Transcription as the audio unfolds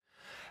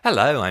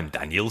Hello, I'm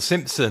Daniel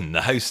Simpson,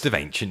 the host of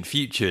Ancient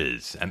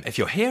Futures. If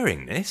you're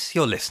hearing this,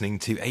 you're listening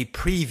to a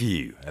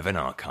preview of an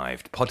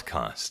archived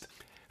podcast.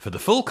 For the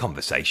full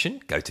conversation,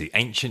 go to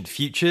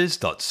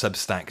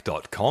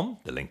ancientfutures.substack.com,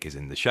 the link is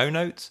in the show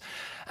notes,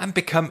 and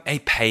become a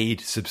paid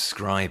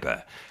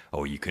subscriber.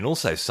 Or you can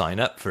also sign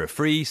up for a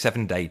free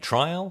 7-day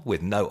trial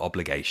with no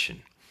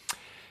obligation.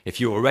 If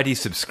you already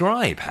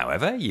subscribe,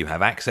 however, you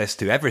have access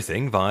to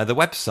everything via the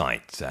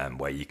website,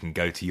 where you can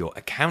go to your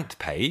account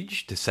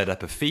page to set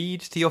up a feed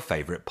to your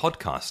favourite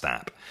podcast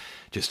app.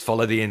 Just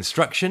follow the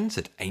instructions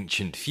at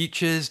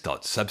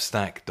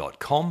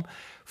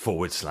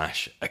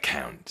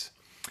ancientfutures.substack.com/account.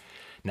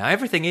 Now,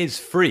 everything is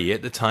free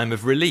at the time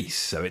of release,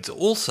 so it's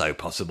also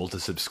possible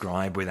to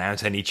subscribe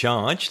without any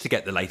charge to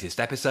get the latest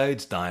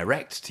episodes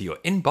direct to your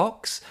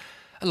inbox,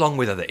 along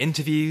with other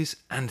interviews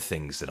and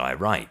things that I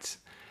write.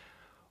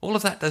 All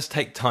of that does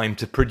take time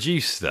to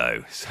produce,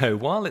 though, so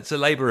while it's a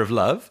labour of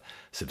love,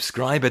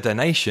 subscriber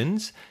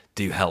donations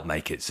do help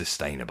make it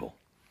sustainable.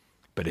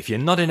 But if you're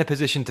not in a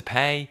position to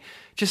pay,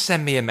 just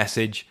send me a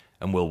message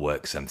and we'll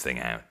work something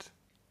out.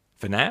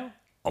 For now,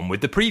 on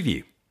with the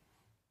preview.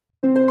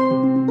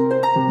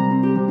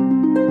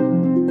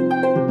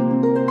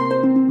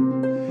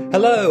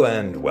 Hello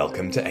and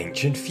welcome to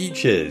Ancient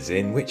Futures,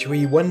 in which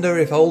we wonder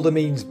if older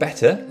means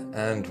better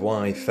and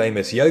why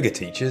famous yoga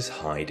teachers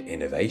hide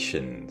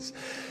innovations.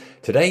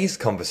 Today's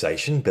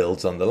conversation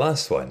builds on the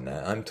last one.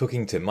 I'm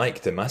talking to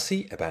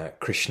Masi about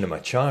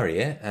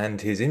Krishnamacharya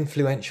and his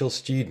influential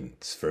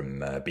students,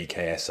 from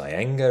BKS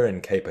Iyengar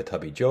and K.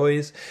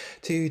 Joys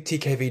to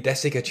TKV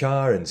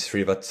Desikachar and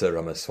Srivatsa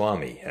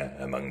Ramaswamy,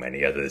 among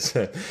many others.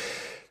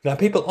 Now,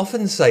 people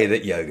often say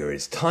that yoga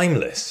is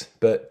timeless,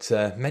 but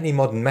many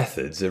modern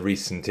methods are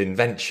recent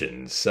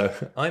inventions, so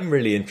I'm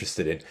really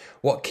interested in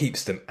what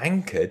keeps them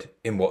anchored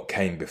in what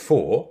came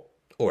before,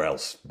 or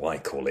else why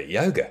call it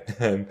yoga?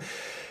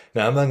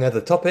 Now, among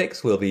other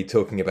topics, we'll be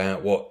talking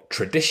about what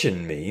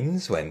tradition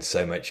means when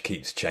so much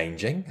keeps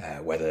changing,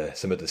 whether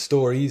some of the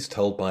stories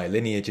told by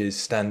lineages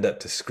stand up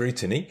to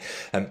scrutiny,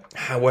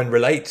 how one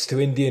relates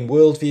to Indian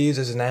worldviews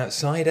as an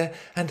outsider,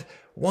 and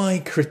why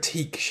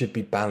critique should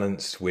be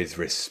balanced with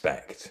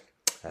respect.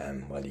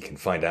 Well, you can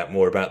find out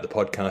more about the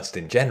podcast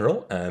in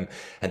general, and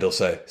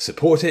also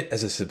support it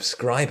as a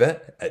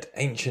subscriber at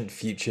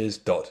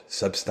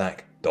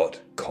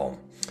ancientfutures.substack.com.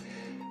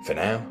 For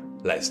now,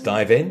 let's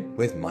dive in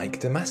with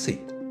Mike Masi.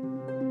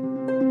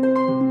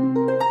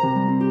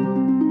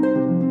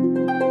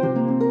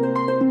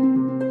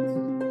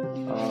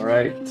 All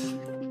right.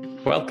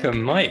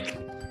 Welcome, Mike.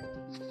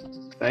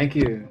 Thank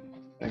you.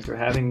 Thanks for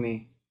having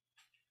me.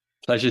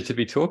 Pleasure to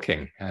be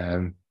talking.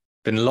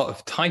 Been a lot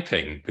of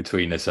typing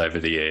between us over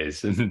the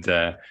years, and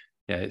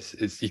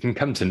it's you can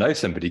come to know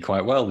somebody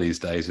quite well these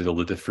days with all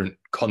the different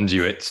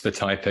conduits for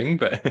typing,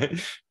 but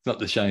it's not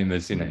the same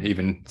as,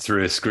 even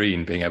through a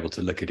screen, being able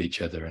to look at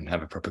each other and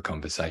have a proper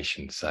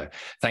conversation. So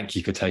thank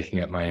you for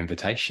taking up my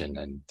invitation,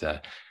 and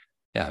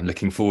I'm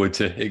looking forward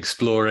to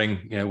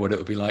exploring what it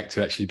would be like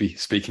to actually be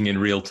speaking in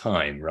real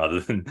time rather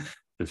than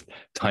just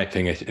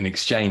typing an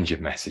exchange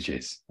of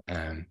messages.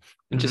 And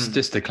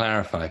just to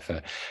clarify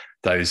for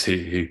those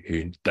who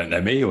don't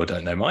know me or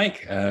don't know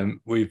Mike,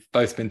 we've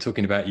both been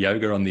talking about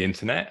yoga on the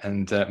internet,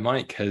 and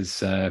Mike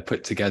has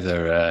put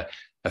together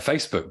a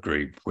Facebook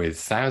group with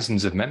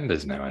thousands of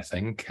members now, I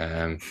think,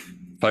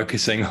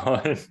 focusing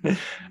on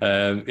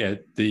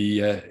perhaps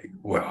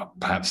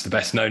the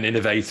best known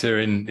innovator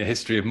in the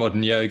history of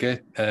modern yoga,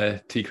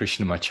 T.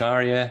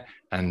 Krishnamacharya,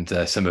 and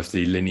some of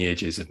the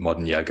lineages of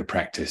modern yoga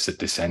practice that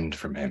descend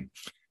from him.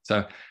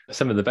 So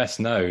some of the best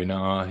known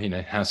are,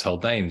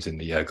 household names in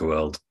the yoga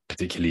world,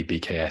 particularly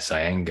BKS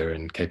Iyengar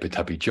and K.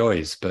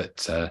 Joys,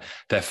 but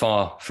they're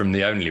far from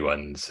the only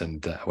ones.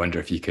 And I wonder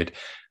if you could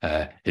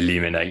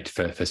illuminate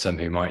for some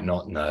who might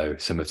not know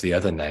some of the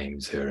other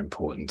names who are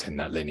important in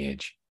that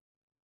lineage.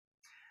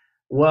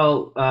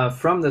 Well,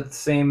 from the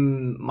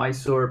same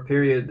Mysore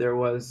period, there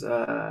was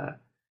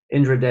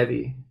Indra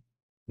Devi.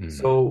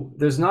 So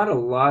there's not a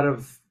lot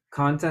of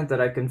content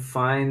that I can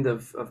find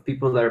of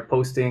people that are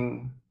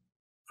posting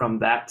from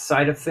that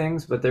side of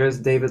things, but there is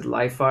David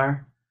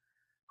Leifar,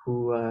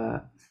 who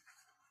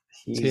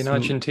is he in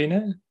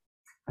Argentina?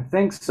 I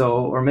think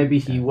so, or maybe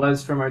he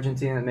was from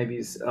Argentina and maybe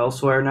he's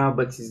elsewhere now,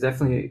 but he's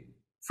definitely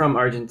from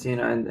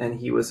Argentina, and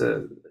he was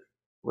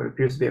what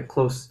appears to be a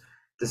close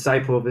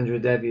disciple of Indra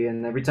Devi.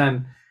 And every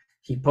time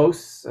he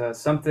posts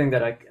something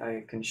that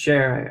I can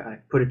share, I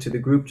put it to the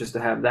group just to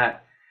have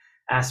that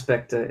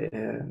aspect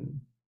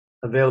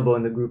available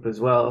in the group as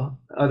well.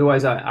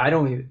 Otherwise, I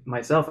don't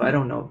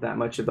know that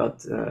much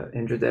about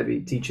Indra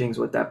Devi teachings,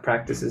 what that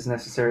practice is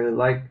necessarily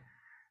like.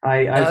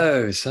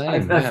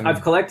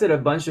 I've collected a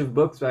bunch of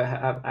books, but I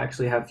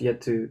have yet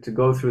to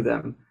go through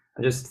them.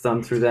 I just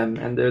thumbed through them,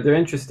 and they're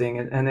interesting,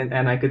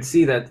 and I could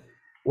see that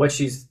what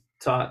she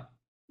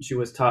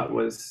was taught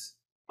was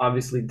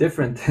obviously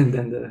different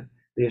than the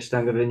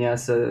Ashtanga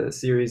Vinyasa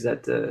series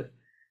that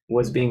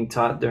was being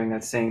taught during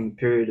that same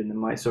period in the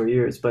Mysore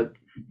years. But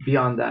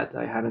beyond that,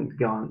 I haven't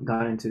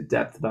gone into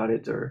depth about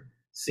it or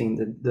seen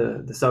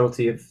the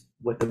subtlety of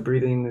what the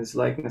breathing is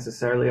like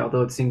necessarily,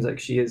 although it seems like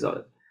she is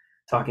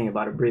talking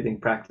about a breathing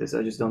practice.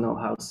 I just don't know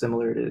how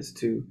similar it is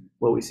to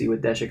what we see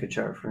with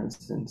Deshikachar, for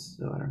instance.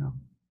 So I don't know.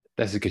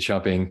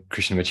 Desikachar being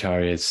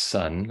Krishnamacharya's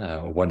son,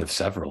 or one of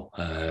several,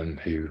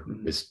 who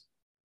Mhm. was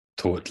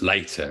taught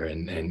later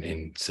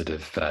in sort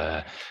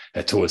of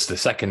towards the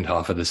second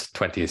half of the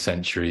 20th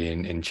century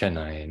in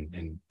Chennai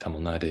in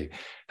Tamil Nadu.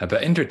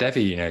 But Indra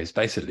Devi, is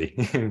basically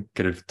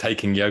kind of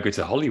taking yoga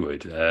to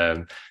Hollywood,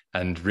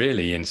 and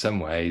really in some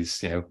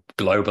ways,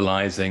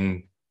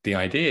 globalizing the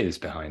ideas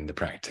behind the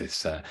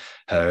practice. Her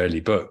early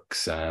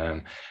books,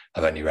 I've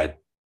only read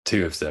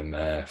two of them,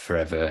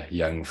 Forever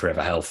Young,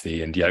 Forever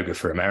Healthy, and Yoga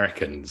for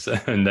Americans,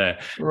 and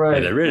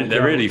Right. they're Okay,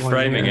 really one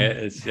framing here. it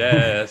as,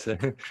 yeah, it's a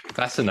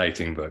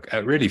fascinating book.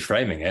 Really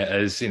framing it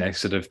as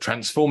sort of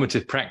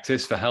transformative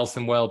practice for health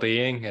and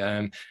well-being.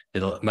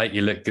 It'll make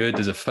you look good.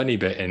 There's a funny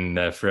bit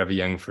in Forever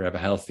Young, Forever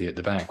Healthy at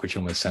the back, which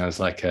almost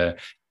sounds like a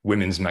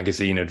women's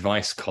magazine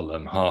advice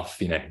column, half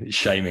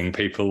shaming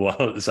people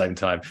while at the same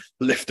time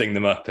lifting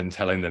them up and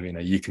telling them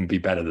you can be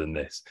better than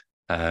this.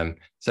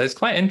 So it's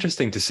quite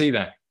interesting to see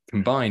that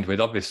combined with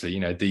obviously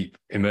deep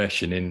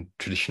immersion in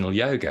traditional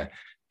yoga.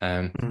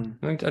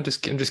 Mhm. I'm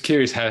just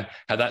curious how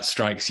that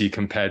strikes you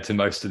compared to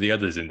most of the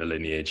others in the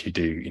lineage who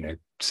do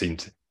seem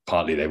to,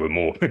 partly they were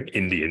more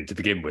Indian to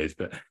begin with,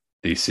 but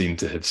do seem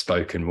to have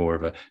spoken more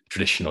of a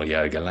traditional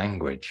yoga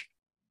language.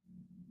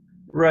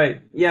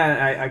 Right.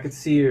 Yeah, I could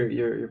see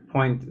your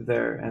point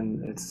there,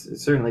 and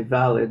it's certainly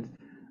valid.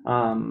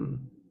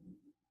 Um,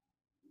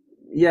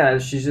 yeah,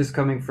 she's just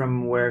coming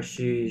from where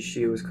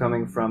she was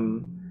coming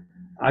from.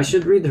 I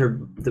should read her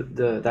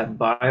the that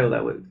bio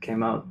that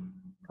came out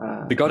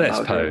The Goddess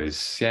about her.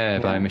 Pose, yeah,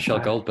 by Yeah, Michelle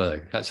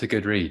Goldberg. That's a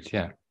good read.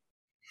 Yeah.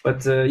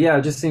 but yeah,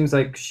 it just seems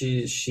like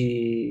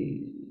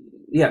she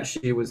yeah,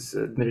 she was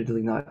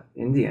admittedly not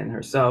Indian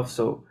herself,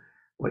 so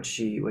what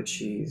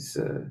she's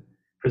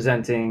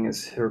presenting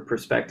is her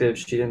perspective.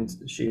 She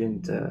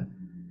didn't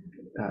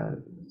uh,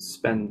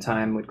 spend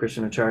time with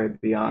Krishnamacharya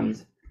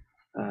beyond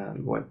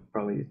what,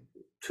 probably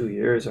 2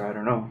 years, or I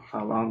don't know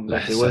how long.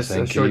 Like, it Less, I was a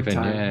think, short even.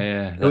 time.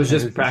 Yeah, It was yeah.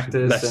 just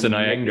practice Less than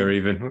and Iyengar, maybe,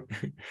 even.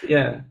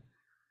 yeah.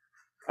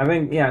 I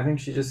think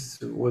she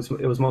just was.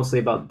 It was mostly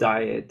about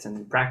diet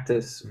and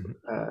practice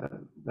uh,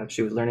 that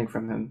she was learning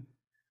from him.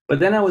 But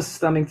then I was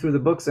thumbing through the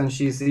books, and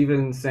she's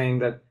even saying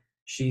that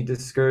she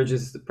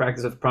discourages the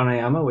practice of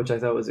pranayama, which I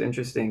thought was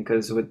interesting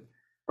because with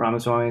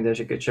Ramaswamy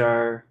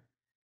Deshikachar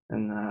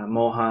and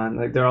Mohan,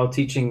 like, they're all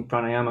teaching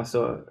pranayama.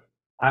 So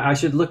I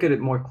should look at it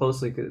more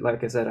closely. 'Cause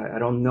like I said, I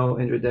don't know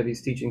Indra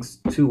Devi's teachings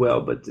too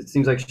well, but it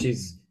seems like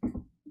she's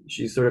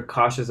sort of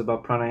cautious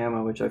about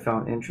pranayama, which I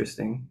found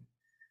interesting.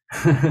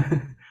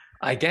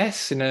 I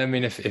guess, I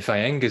mean, if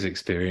Iyengar's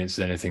experience is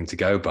anything to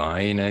go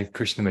by,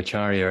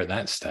 Krishnamacharya at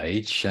that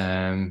stage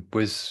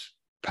was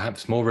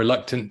perhaps more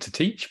reluctant to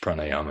teach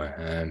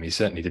pranayama. He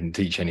certainly didn't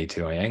teach any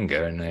to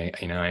Iyengar, and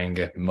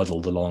Iyengar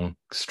muddled along,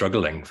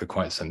 struggling for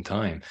quite some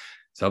time.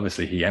 So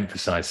obviously he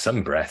emphasized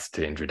some breath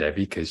to Indra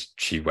Devi because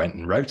she went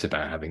and wrote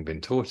about having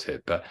been taught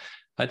it. But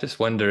I just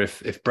wonder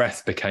if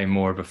breath became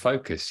more of a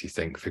focus, you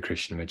think, for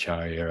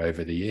Krishnamacharya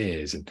over the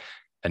years,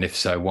 and if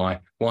so, why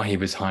he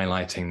was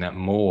highlighting that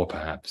more,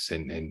 perhaps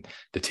in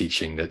the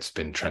teaching that's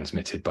been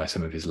transmitted by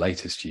some of his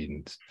later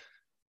students.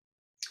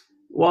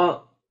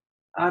 Well,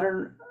 I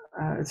don't.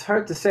 It's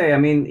hard to say. I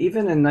mean,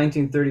 even in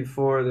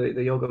 1934,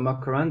 the Yoga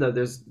Makaranda,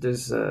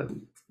 there's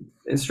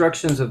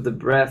instructions of the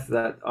breath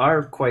that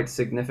are quite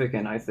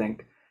significant. I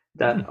think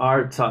that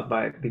are taught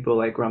by people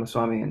like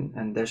Ramaswamy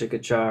and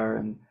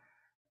Deshikachar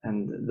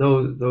and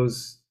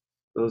those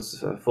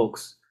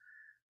folks.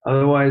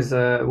 Otherwise,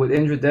 with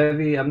Indra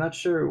Devi, I'm not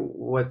sure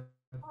what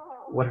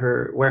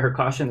her where her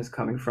caution is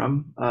coming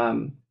from.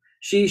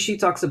 She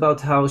talks about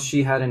how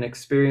she had an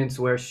experience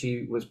where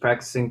she was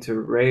practicing to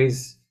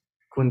raise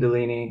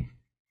Kundalini.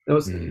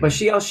 But Mm.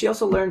 she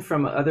also learned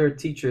from other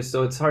teachers,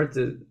 so it's hard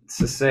to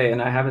say,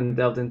 and I haven't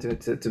delved into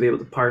it to be able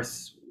to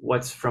parse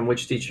what's from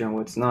which teacher and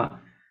what's not.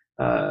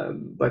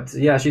 But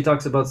yeah, she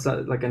talks about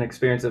like an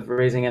experience of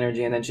raising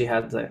energy, and then she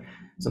had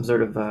some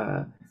sort of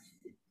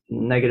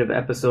negative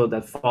episode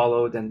that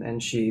followed,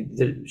 and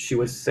she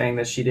was saying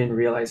that she didn't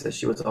realize that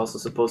she was also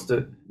supposed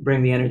to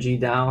bring the energy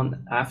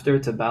down after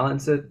to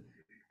balance it.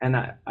 And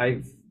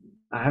I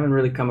haven't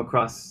really come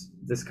across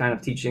this kind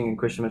of teaching in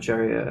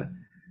Krishnamacharya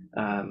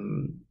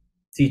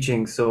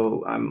teaching,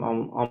 so I'm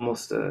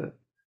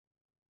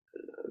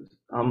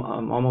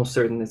almost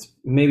certain it's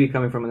maybe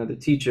coming from another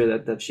teacher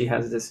that she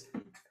has this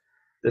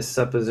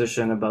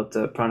supposition about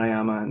the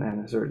pranayama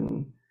and a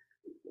certain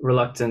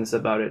reluctance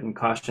about it and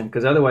caution,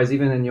 because otherwise,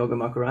 even in Yoga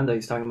Makaranda,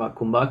 he's talking about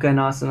kumbhaka and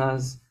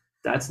asanas.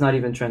 That's not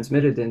even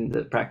transmitted in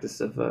the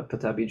practice of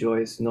Patabi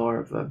Joyce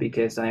nor of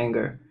BKS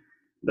Iyengar.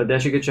 But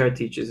Deshikachar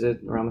teaches it,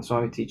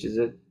 Ramaswamy teaches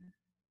it.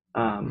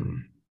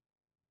 Um,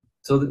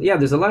 so yeah,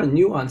 there's a lot of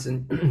nuance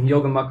in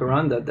Yoga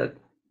Makaranda that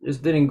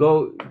just didn't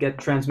get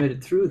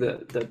transmitted through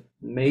the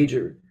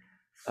major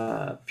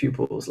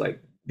pupils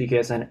like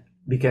BKS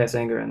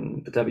Iyengar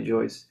and Patabi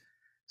Joyce.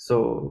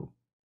 So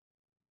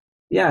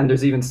yeah, and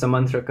there's even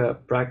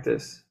Samantraka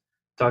practice.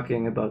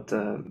 talking about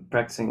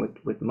practicing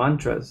with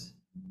mantras,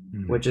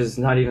 Mm. which is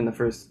not even the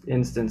first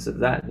instance of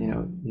that.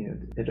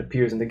 It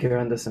appears in the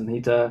Giranda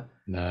Samhita.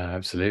 No,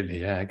 absolutely.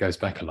 Yeah, it goes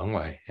back a long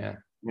way. Yeah.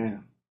 Yeah,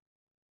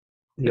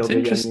 the It's Yoga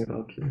interesting. Yajna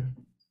Valkyrie.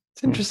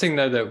 It's Yeah. interesting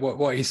though that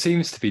what he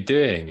seems to be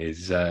doing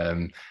is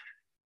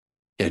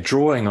yeah,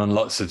 drawing on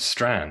lots of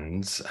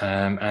strands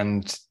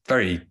and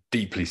very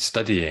deeply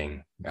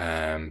studying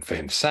for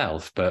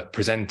himself, but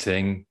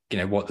presenting,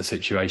 what the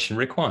situation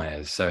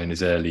requires. So in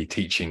his early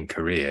teaching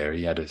career,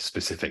 he had a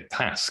specific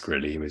task.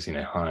 Really, he was,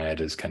 hired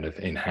as kind of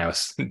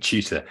in-house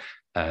tutor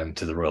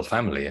to the royal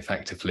family,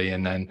 effectively,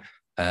 and then.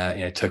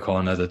 Took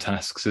on other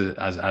tasks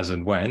as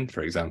and when,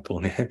 for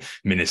example,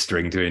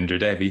 ministering to Indra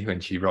Devi when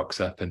she rocks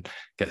up and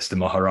gets the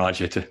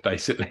Maharaja to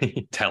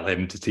basically tell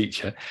him to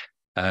teach her.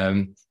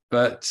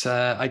 But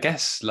I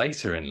guess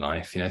later in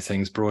life,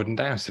 things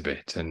broadened out a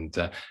bit. And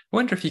I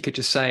wonder if you could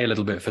just say a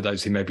little bit for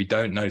those who maybe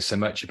don't know so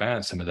much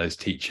about some of those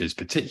teachers,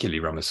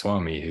 particularly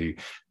Ramaswamy, who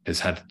has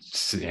had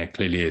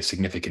clearly a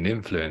significant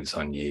influence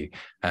on you.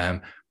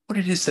 What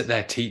it is that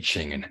they're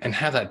teaching and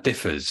how that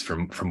differs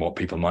from what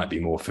people might be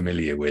more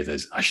familiar with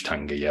as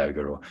Ashtanga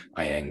Yoga or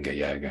Iyengar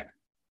Yoga.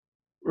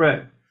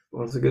 Right.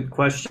 Well, it's a good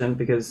question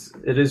because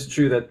it is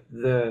true that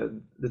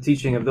the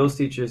teaching of those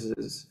teachers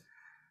is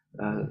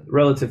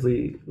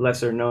relatively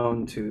lesser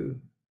known to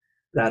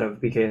that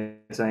of B.K.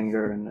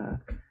 Iyengar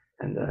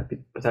and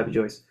Pattabhi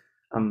Jois.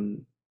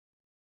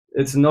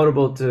 It's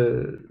notable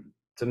to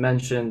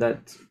mention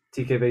that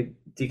TKV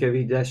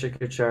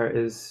Deshikachar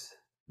is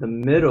the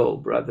middle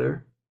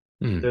brother.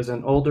 Mm. There's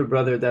an older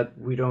brother that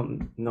we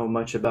don't know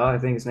much about. I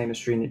think his name is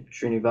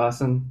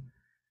Srinivasan,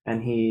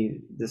 and he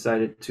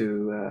decided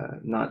to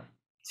not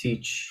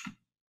teach.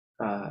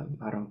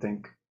 I don't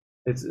think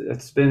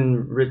it's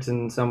been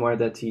written somewhere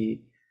that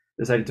he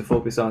decided to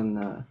focus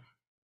on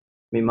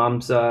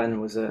Mimamsa and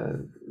was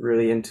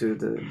really into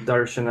the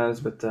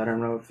darshanas, but I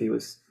don't know if he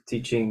was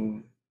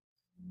teaching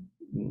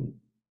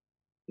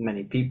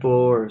many people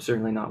or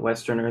certainly not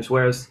Westerners.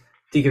 Whereas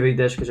TK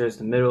Deshkachar is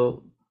the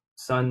middle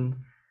son,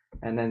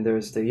 and then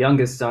there's the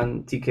youngest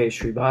son, TK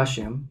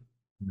Sribashyam,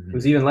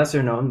 who's even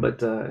lesser known,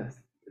 but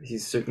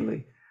he's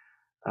certainly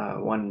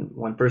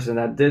one person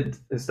that did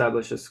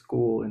establish a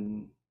school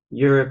in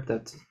Europe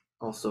that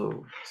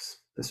also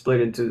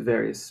split into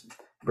various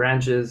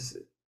branches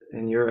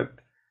in Europe.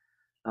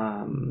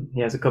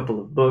 He has a couple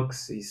of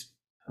books. He's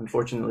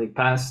unfortunately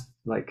passed,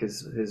 like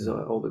his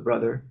older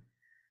brother.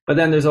 But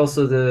then there's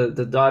also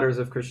the daughters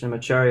of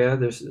Krishnamacharya.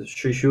 There's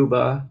Sri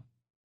Shubha,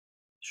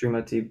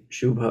 Srimati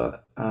Shubha,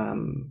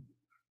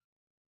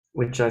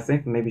 which I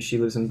think maybe she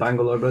lives in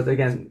Bangalore. But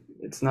again,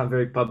 it's not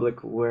very public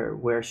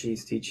where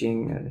she's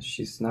teaching.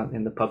 She's not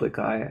in the public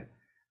eye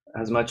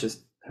as much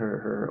as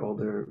her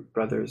older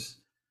brothers.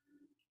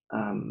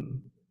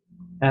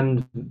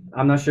 And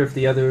I'm not sure if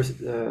the other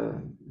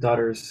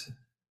daughters,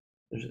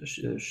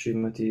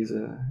 Srimati's,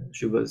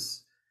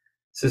 Shubha's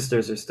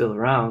sisters, are still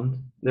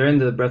around. They're in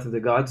the Breath of the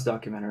Gods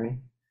documentary.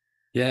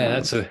 Yeah,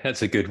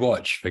 that's a good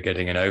watch for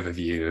getting an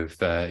overview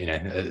of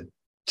a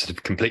sort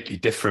of completely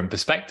different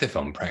perspective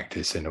on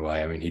practice in a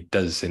way. I mean, he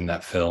does in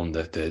that film,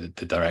 the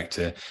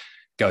director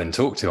go and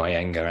talk to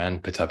Iyengar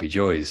and Pattabhi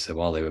Jois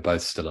while they were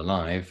both still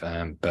alive,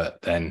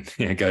 but then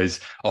goes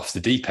off the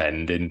deep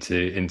end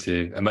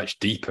into a much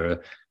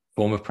deeper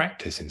form of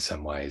practice in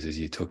some ways, as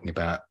you're talking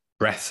about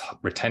breath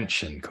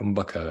retention,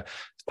 kumbhaka,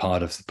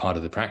 part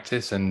of the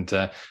practice, and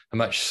a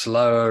much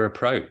slower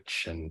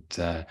approach. And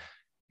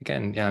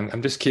again, yeah,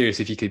 I'm just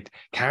curious if you could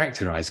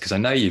characterize, because I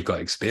know you've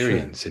got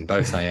experience in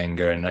both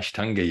Iyengar and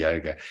Ashtanga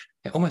yoga,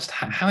 almost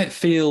how it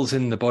feels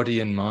in the body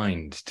and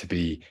mind to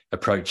be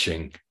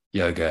approaching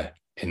yoga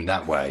in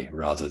that way,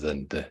 rather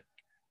than the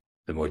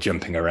more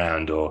jumping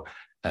around or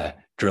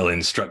drill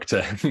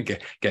instructor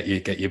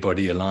get your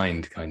body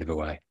aligned kind of a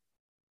way.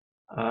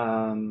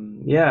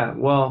 Yeah,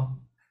 well,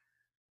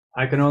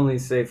 I can only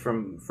say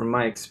from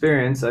my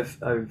experience,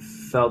 I've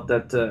felt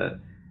that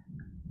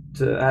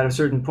at a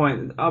certain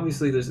point,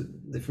 obviously there's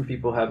different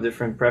people have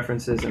different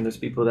preferences, and there's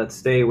people that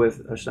stay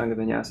with Ashtanga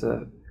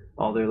Vinyasa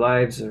all their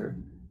lives or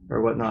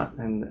whatnot,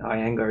 and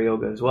Iyengar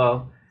yoga as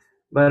well.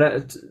 But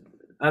at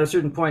a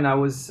certain point, I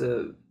was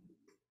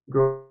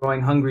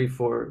growing hungry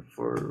for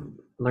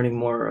learning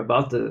more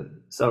about the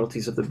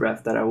subtleties of the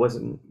breath that I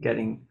wasn't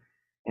getting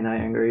in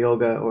Iyengar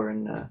yoga or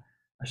in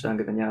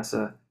Ashtanga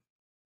Vinyasa.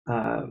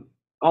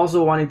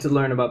 Also wanting to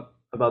learn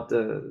about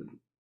the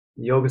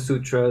Yoga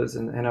Sutras,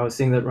 and I was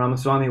seeing that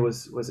Ramaswamy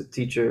was a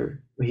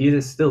teacher. He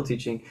is still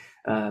teaching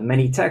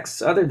many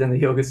texts other than the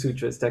Yoga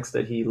Sutras, texts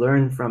that he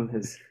learned from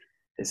his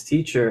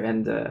teacher,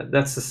 and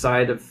that's the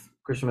side of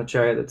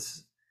Krishnamacharya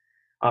that's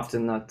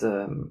often not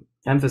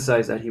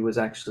emphasized, that he was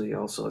actually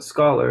also a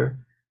scholar.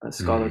 a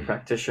scholar Mm.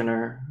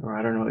 practitioner, or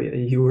I don't know.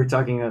 You were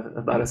talking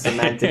about a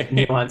semantic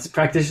nuance.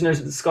 Practitioner,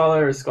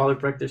 scholar, or scholar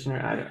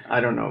practitioner.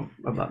 I don't know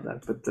about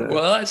that, but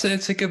Well,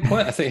 it's a good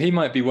point. I think he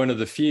might be one of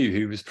the few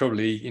who was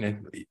probably,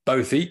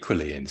 both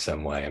equally in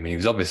some way. I mean, he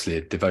was obviously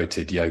a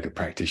devoted yoga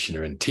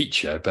practitioner and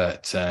teacher,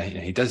 but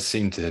he does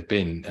seem to have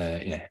been,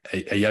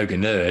 a yoga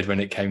nerd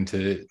when it came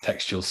to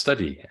textual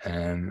study.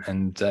 And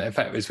in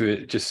fact, as we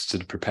were just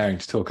sort of preparing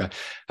to talk,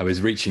 I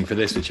was reaching for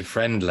this, which a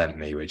friend lent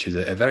me, which is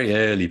a very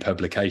early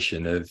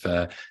publication of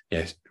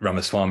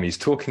Ramaswami's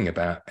talking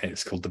about.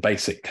 It's called The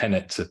Basic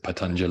Tenets of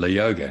Patanjali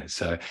Yoga.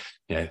 So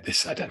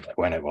this, I don't know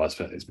when it was,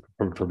 but it's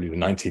probably the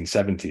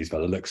 1970s by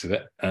the looks of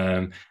it.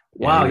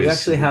 wow, He you was,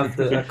 actually have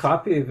a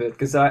copy of it,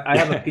 because I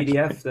have a yeah.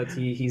 PDF that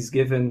he's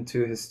given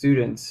to his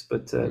students,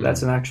 but that's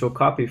Mm. an actual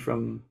copy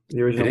from the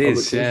It original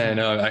is, yeah. publication.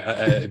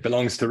 No, it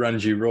belongs to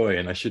Ranju Roy,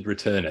 and I should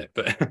return it.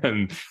 But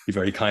he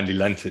very kindly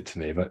lent it to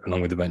me, but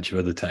along with a bunch of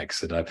other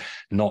texts that I've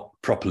not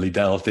properly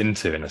delved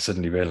into, and I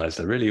suddenly realised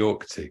I really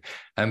ought to.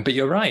 But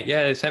you're right,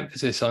 yeah. There's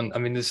emphasis on. I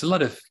mean, there's a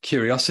lot of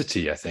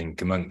curiosity, I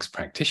think, amongst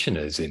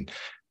practitioners in,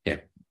 yeah,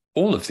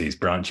 all of these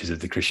branches of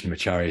the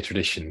Krishnamacharya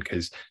tradition,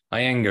 because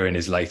Iyengar in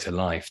his later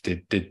life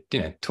did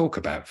talk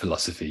about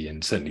philosophy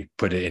and certainly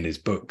put it in his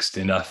books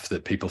enough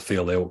that people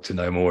feel they ought to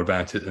know more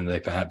about it than they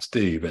perhaps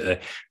do,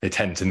 but they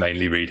tend to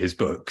mainly read his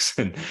books.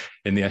 And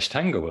in the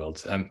Ashtanga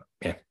world,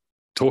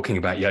 talking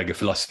about yoga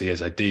philosophy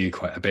as I do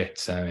quite a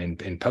bit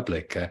in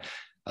public,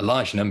 a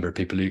large number of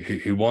people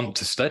who want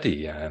to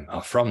study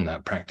are from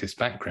that practice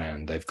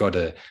background. They've got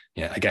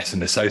I guess,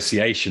 an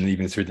association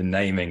even through the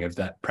naming of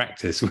that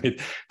practice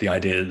with the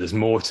idea that there's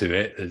more to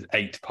it. There's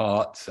 8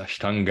 parts,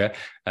 Ashtanga,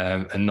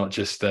 and not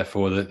just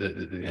therefore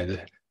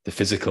the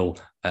physical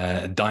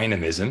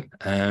dynamism.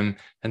 And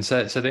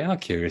so they are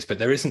curious, but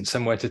there isn't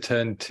somewhere to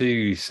turn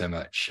to so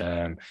much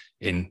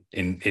in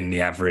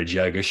the average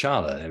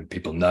yogashala. And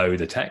people know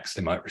the text,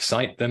 they might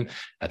recite them,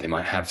 they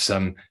might have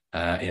some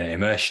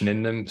immersion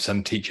in them.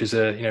 Some teachers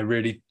are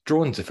really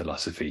drawn to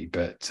philosophy,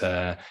 but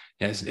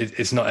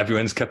it's not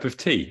everyone's cup of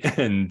tea.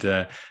 And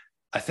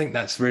I think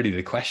that's really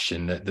the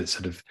question that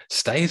sort of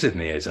stays with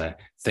me as I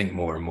think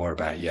more and more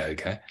about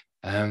yoga.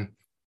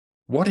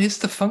 What is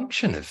the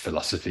function of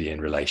philosophy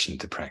in relation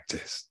to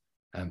practice?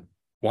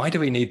 Why do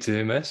we need to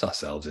immerse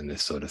ourselves in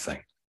this sort of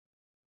thing?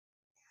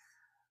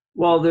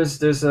 Well,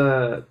 there's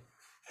a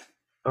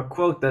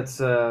quote that's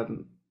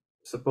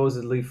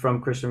supposedly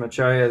from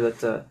Krishnamacharya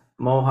that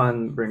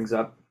Mohan brings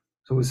up,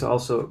 who's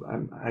also,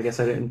 I guess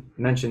I didn't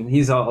mention,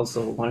 he's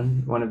also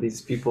one of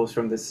these people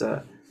from this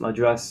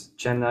Madras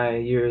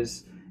Chennai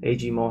years,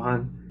 A.G.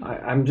 Mohan.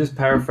 I'm just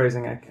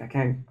paraphrasing, I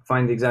can't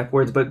find the exact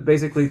words, but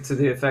basically to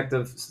the effect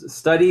of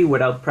study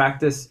without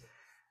practice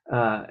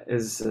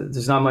is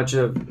there's not much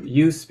of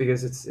use,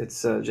 because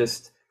it's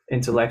just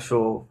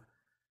intellectual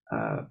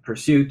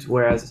pursuit,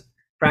 whereas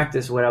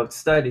practice without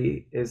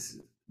study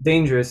is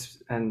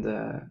dangerous, and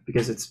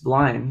because it's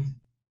blind.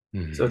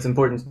 So it's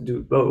important to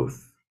do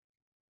both.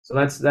 So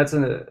that's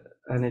an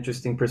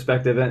interesting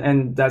perspective,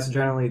 and that's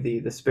generally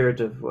the spirit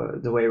of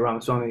the way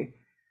Ramaswamy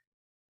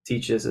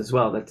teaches as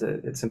well. That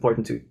it's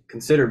important to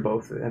consider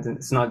both, and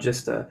it's not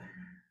just a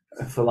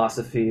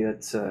philosophy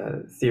that's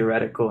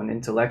theoretical and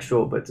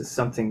intellectual, but it's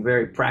something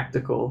very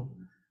practical.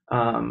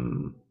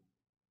 And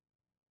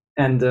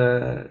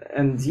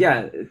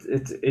yeah,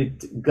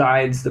 it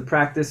guides the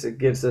practice. It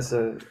gives us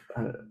an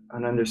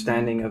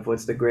understanding of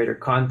what's the greater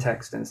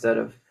context, instead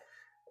of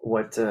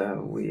what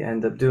we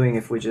end up doing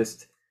if we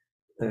just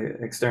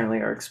externally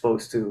are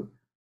exposed to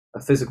a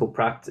physical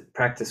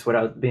practice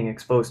without being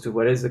exposed to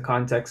what is the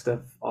context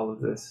of all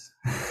of this.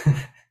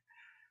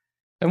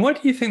 And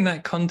what do you think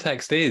that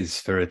context is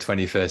for a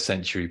 21st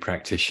century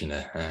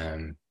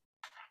practitioner,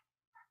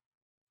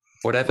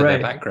 whatever their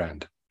Right.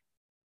 background?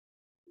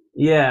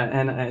 Yeah,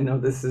 and I know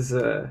this is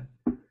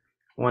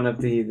one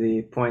of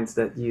the points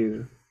that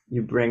you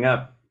bring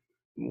up.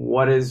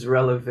 What is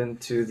relevant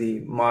to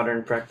the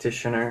modern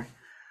practitioner?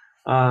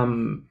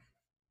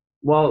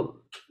 Well,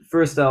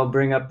 first I'll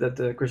bring up that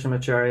the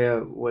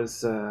Krishnamacharya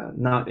was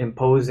not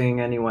imposing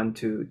anyone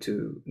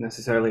to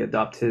necessarily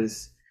adopt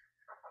his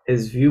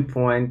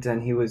viewpoint,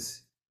 and he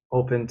was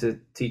open to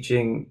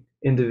teaching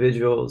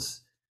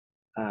individuals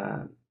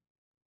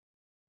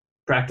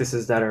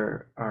practices that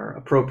are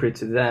appropriate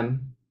to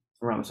them.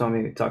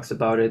 Ramaswamy talks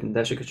about it, and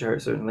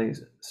Deshikacharya certainly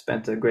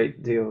spent a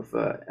great deal of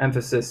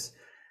emphasis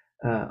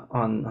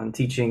on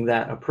teaching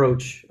that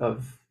approach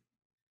of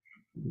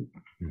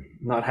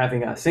not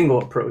having a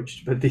single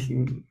approach, but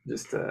being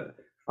just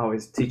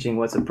always teaching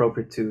what's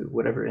appropriate to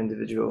whatever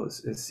individual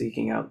is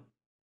seeking out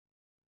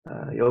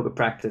yoga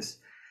practice.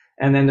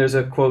 And then there's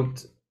a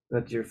quote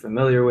that you're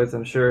familiar with,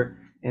 I'm sure,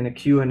 in a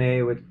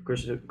Q&A with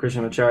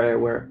Krishnamacharya,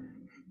 where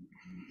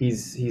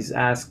he's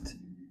asked.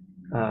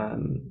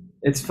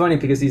 It's funny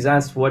because he's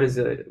asked what is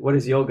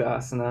yoga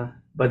asana,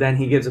 but then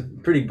he gives a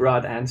pretty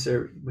broad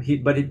answer.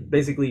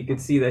 Basically you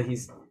could see that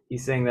he's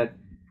saying that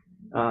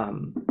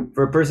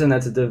for a person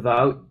that's a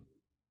devout,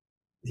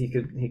 he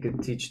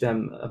could teach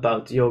them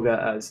about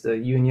yoga as the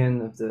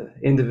union of the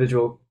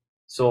individual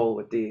soul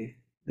with the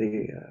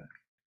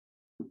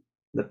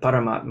the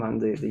Paramatman,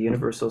 the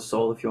universal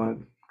soul, if you want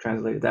to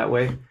translate it that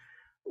way,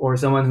 or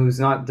someone who's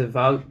not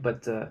devout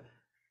but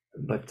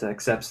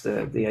accepts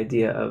the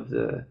idea of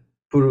the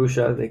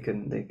Purusha. They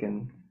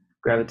can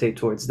gravitate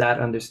towards that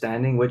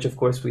understanding, which of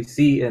course we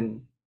see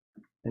in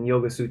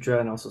Yoga Sutra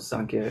and also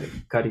Sankhya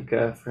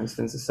Karika, for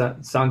instance,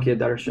 Sankhya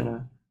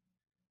Darshana.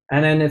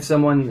 And then if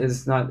someone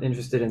is not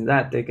interested in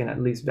that, they can at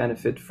least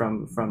benefit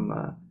from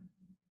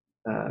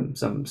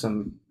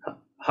some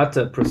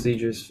hatha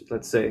procedures,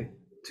 let's say,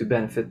 to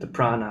benefit the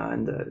prana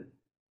and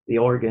the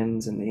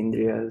organs and the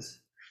indriyas.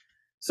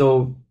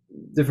 So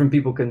different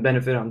people can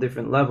benefit on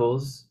different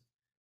levels,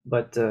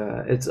 but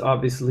it's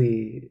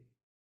obviously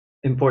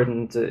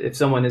important if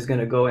someone is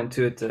going to go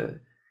into it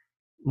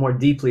more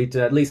deeply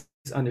to at least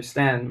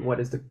understand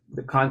what is the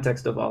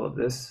context of all of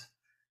this.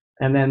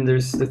 And then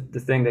there's the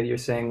thing that you're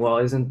saying, well,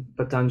 isn't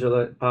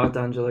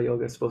Patanjala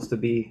Yoga supposed to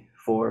be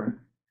for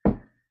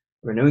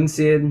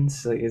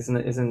renunciants? Like,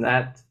 isn't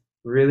that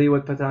really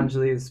what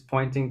Patanjali is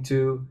pointing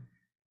to?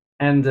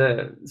 And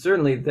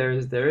certainly there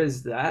is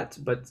that,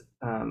 but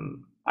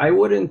I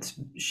wouldn't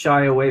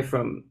shy away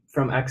from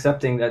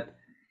accepting that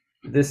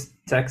this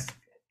text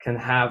can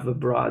have a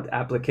broad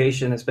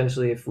application,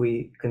 especially if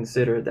we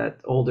consider that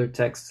older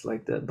texts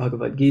like the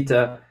Bhagavad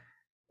Gita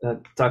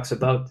talks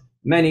about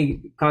many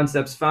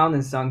concepts found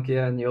in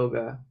Sankhya and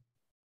Yoga,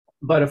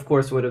 but of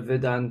course with a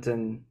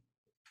Vedantan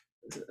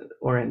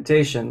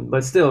orientation.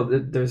 But still,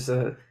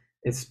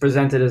 it's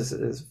presented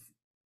as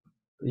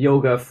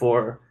yoga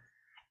for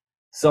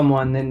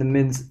someone in the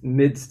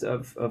midst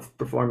of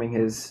performing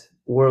his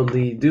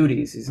worldly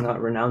duties. He's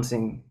not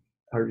renouncing.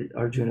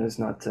 Arjuna is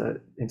not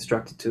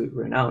instructed to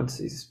renounce.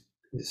 He's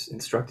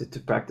instructed to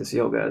practice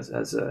yoga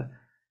as a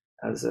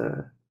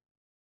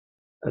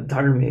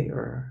dharmi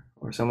or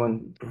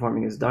someone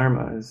performing his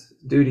dharma, his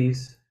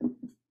duties.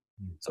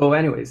 So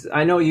anyways,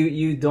 I know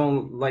you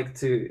don't like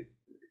to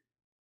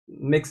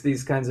mix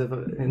these kinds of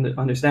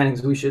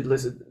understandings. We should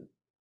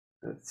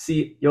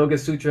see Yoga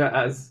Sutra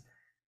as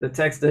the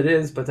text that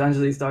is.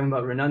 Patanjali is talking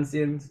about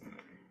renunciants,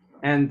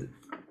 and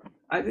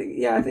I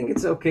think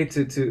it's okay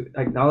to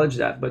acknowledge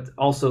that, but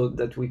also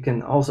that we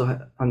can also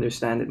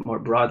understand it more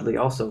broadly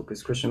also,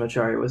 because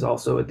Krishnamacharya was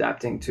also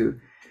adapting to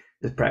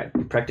the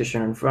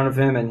practitioner in front of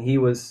him, and he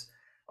was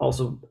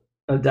also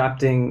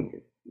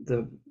adapting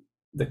the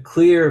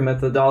clear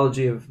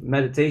methodology of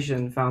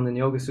meditation found in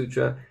Yoga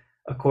Sutra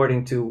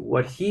according to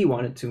what he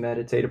wanted to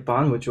meditate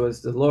upon, which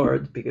was the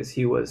Lord, because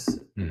he was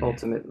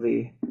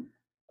ultimately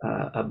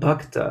a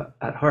bhakta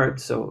at heart.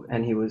 So,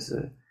 and he was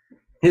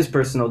his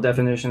personal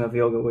definition of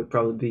yoga would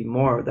probably be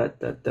more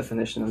that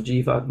definition of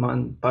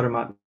Jivatman,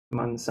 Paramatman,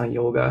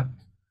 Sanyoga,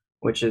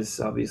 which is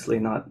obviously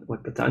not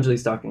what Patanjali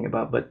is talking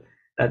about, but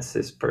that's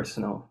his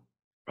personal.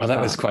 Well,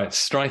 that was quite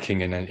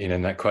striking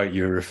in that quote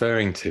you were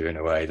referring to, in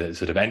a way that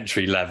sort of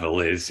entry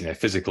level is,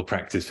 physical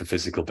practice for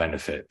physical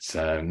benefits.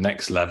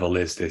 Next level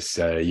is this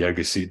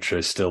Yoga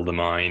Sutra, still the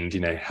mind,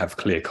 have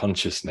clear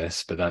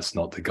consciousness, but that's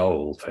not the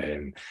goal for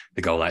him.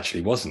 The goal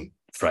actually wasn't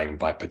framed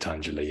by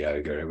Patanjali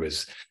Yoga. It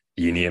was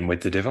union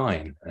with the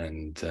divine.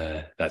 And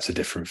that's a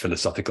different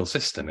philosophical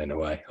system in a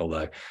way,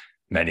 although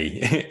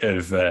many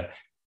of the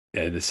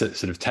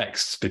sort of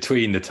texts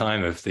between the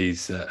time of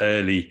these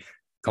early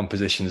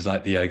compositions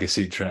like the Yoga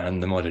Sutra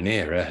and the modern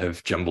era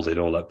have jumbled it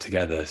all up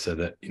together so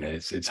that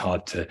it's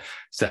hard to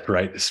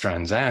separate the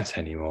strands out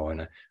anymore.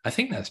 And I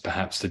think that's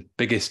perhaps the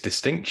biggest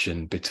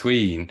distinction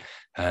between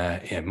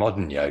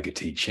modern yoga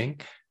teaching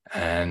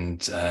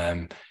and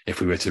if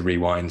we were to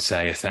rewind,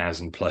 say,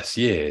 1,000+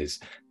 years,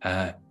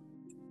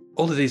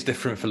 all of these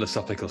different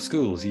philosophical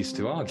schools used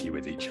to argue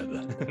with each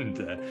other. And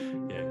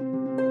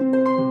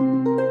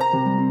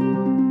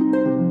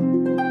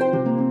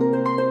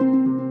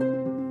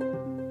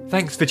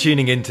Thanks for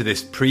tuning in to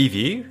this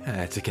preview.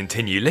 To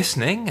continue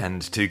listening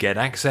and to get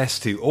access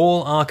to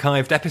all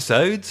archived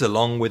episodes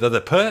along with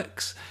other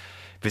perks,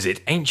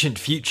 visit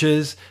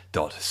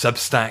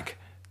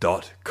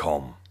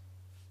ancientfutures.substack.com.